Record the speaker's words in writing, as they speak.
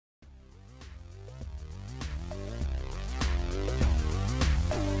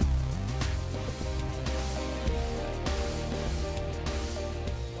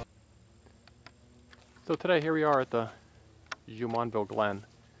So today here we are at the Jumonville Glen.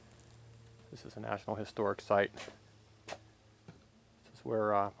 This is a National Historic Site. This is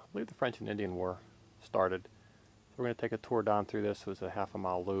where I believe the French and Indian War started. So we're going to take a tour down through this. It was a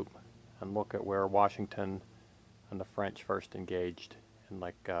half-a-mile loop and look at where Washington and the French first engaged in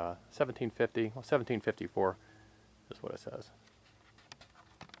like 1750, well 1754 is what it says.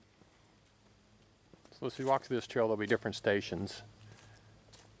 So as we walk through this trail, there'll be different stations.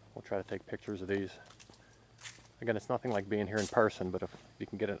 We'll try to take pictures of these. Again, it's nothing like being here in person, but if you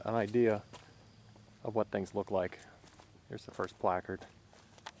can get an idea of what things look like. Here's the first placard.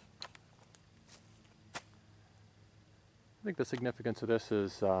 I think the significance of this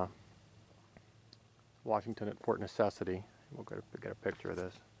is Washington at Fort Necessity. We'll get a picture of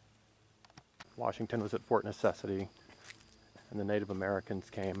this. Washington was at Fort Necessity, and the Native Americans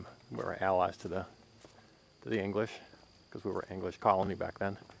came. We were allies to the English, because we were an English colony back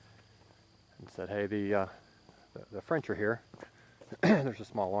then, and said, hey, the French are here. There's a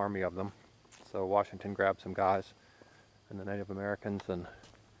small army of them. So Washington grabbed some guys and the Native Americans and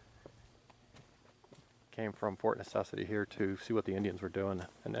came from Fort Necessity here to see what the Indians were doing.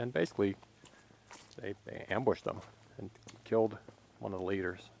 And basically, they ambushed them and killed one of the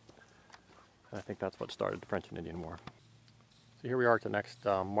leaders. And I think that's what started the French and Indian War. So here we are at the next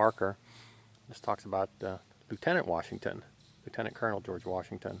marker. This talks about Lieutenant Washington, Lieutenant Colonel George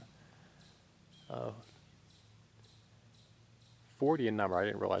Washington. 40 in number. I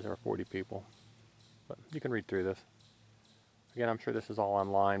didn't realize there were 40 people, but you can read through this. Again, I'm sure this is all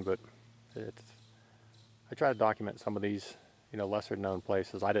online, but I try to document some of these, lesser known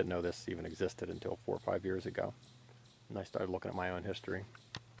places. I didn't know this even existed until 4 or 5 years ago, and I started looking at my own history.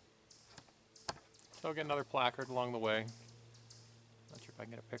 So again, another placard along the way. Not sure if I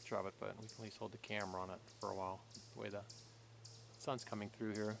can get a picture of it, but we can at least hold the camera on it for a while, the way the sun's coming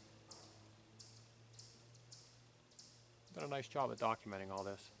through here. Done a nice job at documenting all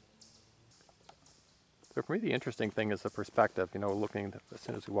this. So for me, the interesting thing is the perspective. Looking as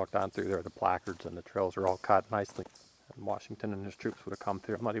soon as we walk down through there, the placards and the trails are all cut nicely. And Washington and his troops would have come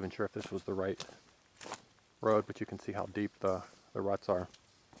through. I'm not even sure if this was the right road, but you can see how deep the ruts are.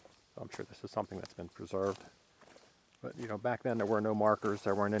 So I'm sure this is something that's been preserved. But back then there were no markers.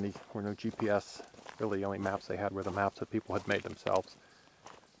 There were no GPS. Really, the only maps they had were the maps that people had made themselves.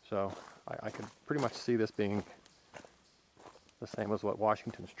 So I could pretty much see this being the same as what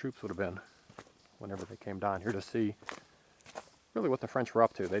Washington's troops would have been whenever they came down here to see really what the French were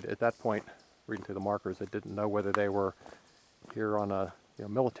up to. At that point, reading through the markers, they didn't know whether they were here on a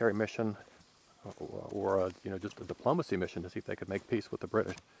military mission or just a diplomacy mission to see if they could make peace with the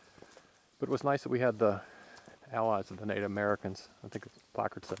British. But it was nice that we had the allies of the Native Americans. I think the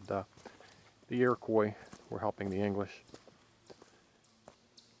placard said the Iroquois were helping the English.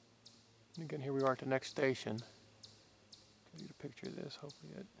 And again, here we are at the next station. Get a picture of this.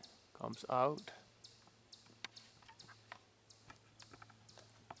 Hopefully it comes out.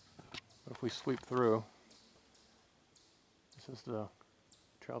 But if we sweep through, this is the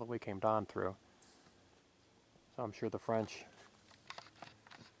trail that we came down through. So I'm sure the French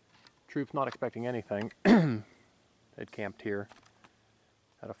troops, not expecting anything, they'd camped here,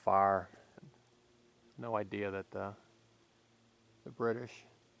 had a fire. No idea that the British,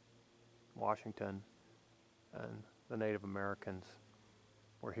 Washington, and the Native Americans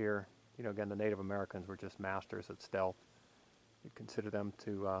were here. Again, the Native Americans were just masters at stealth. You'd consider them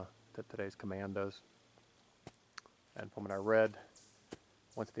to today's commandos. And from what I read,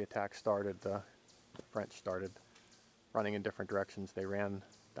 once the attack started, the French started running in different directions. They ran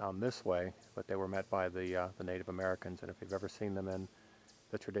down this way, but they were met by the Native Americans. And if you've ever seen them in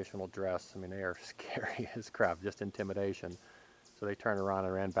the traditional dress, they are scary as crap, just intimidation. So they turned around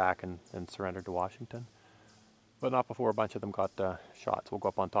and ran back and surrendered to Washington. But not before a bunch of them got shot. So we'll go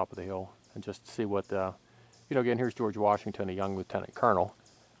up on top of the hill and just see what, again, here's George Washington, a young lieutenant colonel,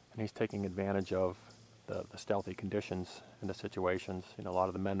 and he's taking advantage of the stealthy conditions and the situations. A lot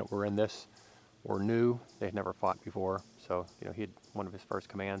of the men that were in this were new. They had never fought before. So, he had one of his first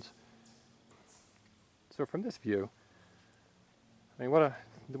commands. So from this view, it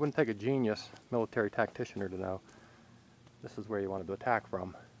wouldn't take a genius military tactician to know this is where you wanted to attack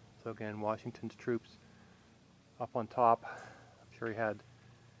from. So again, Washington's troops up on top. I'm sure he had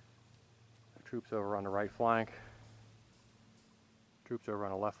troops over on the right flank, troops over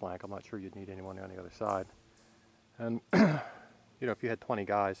on the left flank. I'm not sure you'd need anyone on the other side. And if you had 20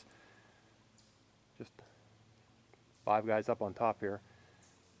 guys, just 5 guys up on top here,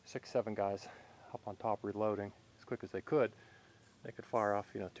 6, 7 guys up on top reloading as quick as they could fire off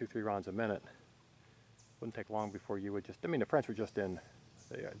 2-3 rounds a minute. Wouldn't take long before you would the French were just in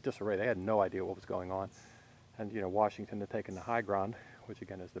disarray. They had no idea what was going on. And, Washington had taken the high ground, which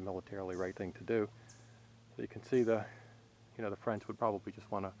again is the militarily right thing to do. So you can see the French would probably just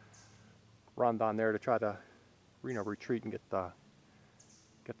want to run down there to try to, retreat and get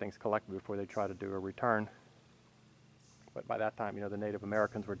things collected before they try to do a return. But by that time, the Native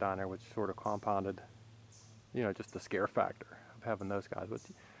Americans were down there, which sort of compounded, just the scare factor of having those guys. But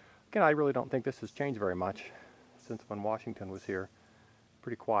again, I really don't think this has changed very much since when Washington was here.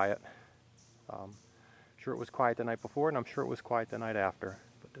 Pretty quiet. Sure it was quiet the night before, and I'm sure it was quiet the night after.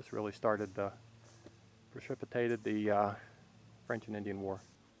 But this really precipitated the French and Indian War.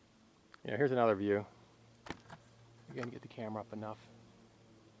 Here's another view. Again, get the camera up enough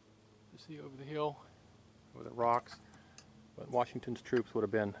to see over the hill, over the rocks. But Washington's troops would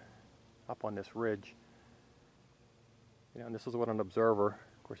have been up on this ridge. And this is what an observer,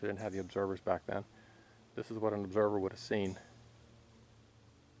 of course they didn't have the observers back then, this is what an observer would have seen.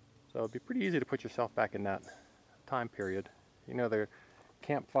 So it'd be pretty easy to put yourself back in that time period. Their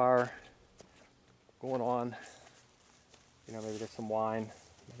campfire going on, maybe there's some wine,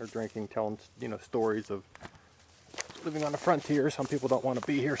 they're drinking, telling, stories of living on the frontier. Some people don't want to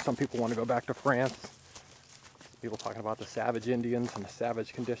be here, some people want to go back to France. People talking about the savage Indians and the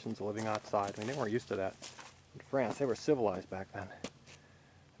savage conditions of living outside. They weren't used to that in France. They were civilized back then.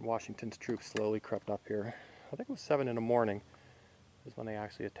 And Washington's troops slowly crept up here. I think it was 7 in the morning is when they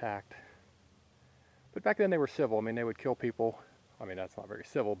actually attacked. But back then they were civil. They would kill people. That's not very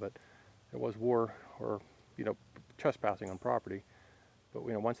civil, but it was war or, trespassing on property. But,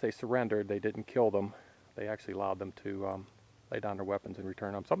 once they surrendered, they didn't kill them. They actually allowed them to lay down their weapons and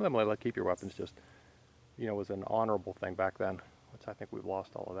return them. Some of them let keep your weapons, just, was an honorable thing back then, which I think we've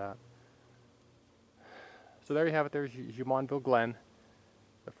lost all of that. So there you have it. There's Jumonville, Glen.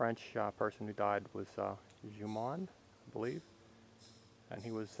 The French person who died was Jumon, I believe. And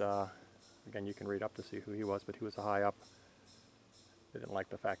he was, again, you can read up to see who he was, but he was a high up. They didn't like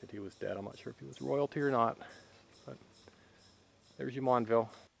the fact that he was dead. I'm not sure if he was royalty or not. But there's Jumonville.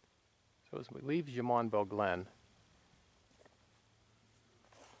 So as we leave Jumonville, Glen,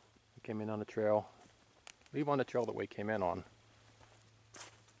 we came in on the trail. Leave on the trail that we came in on.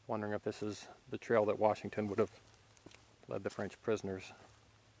 Wondering if this is the trail that Washington would have led the French prisoners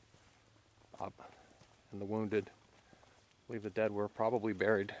up. And the wounded, I believe the dead were probably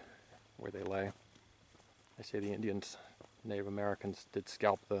buried where they lay. They say the Indians, Native Americans, did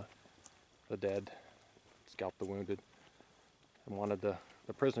scalp the dead, scalp the wounded, and wanted the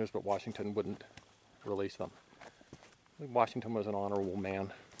prisoners, but Washington wouldn't release them. I think Washington was an honorable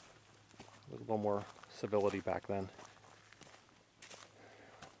man. There was a little more civility back then.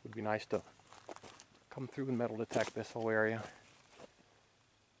 It would be nice to come through and metal detect this whole area.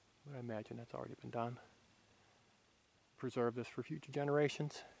 But I imagine that's already been done. Preserve this for future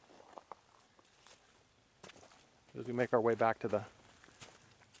generations. As we make our way back to the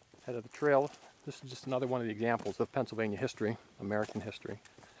head of the trail, this is just another one of the examples of Pennsylvania history, American history.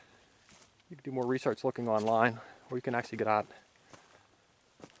 You can do more research looking online, or you can actually get out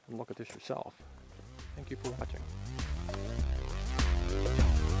and look at this yourself. Thank you for watching.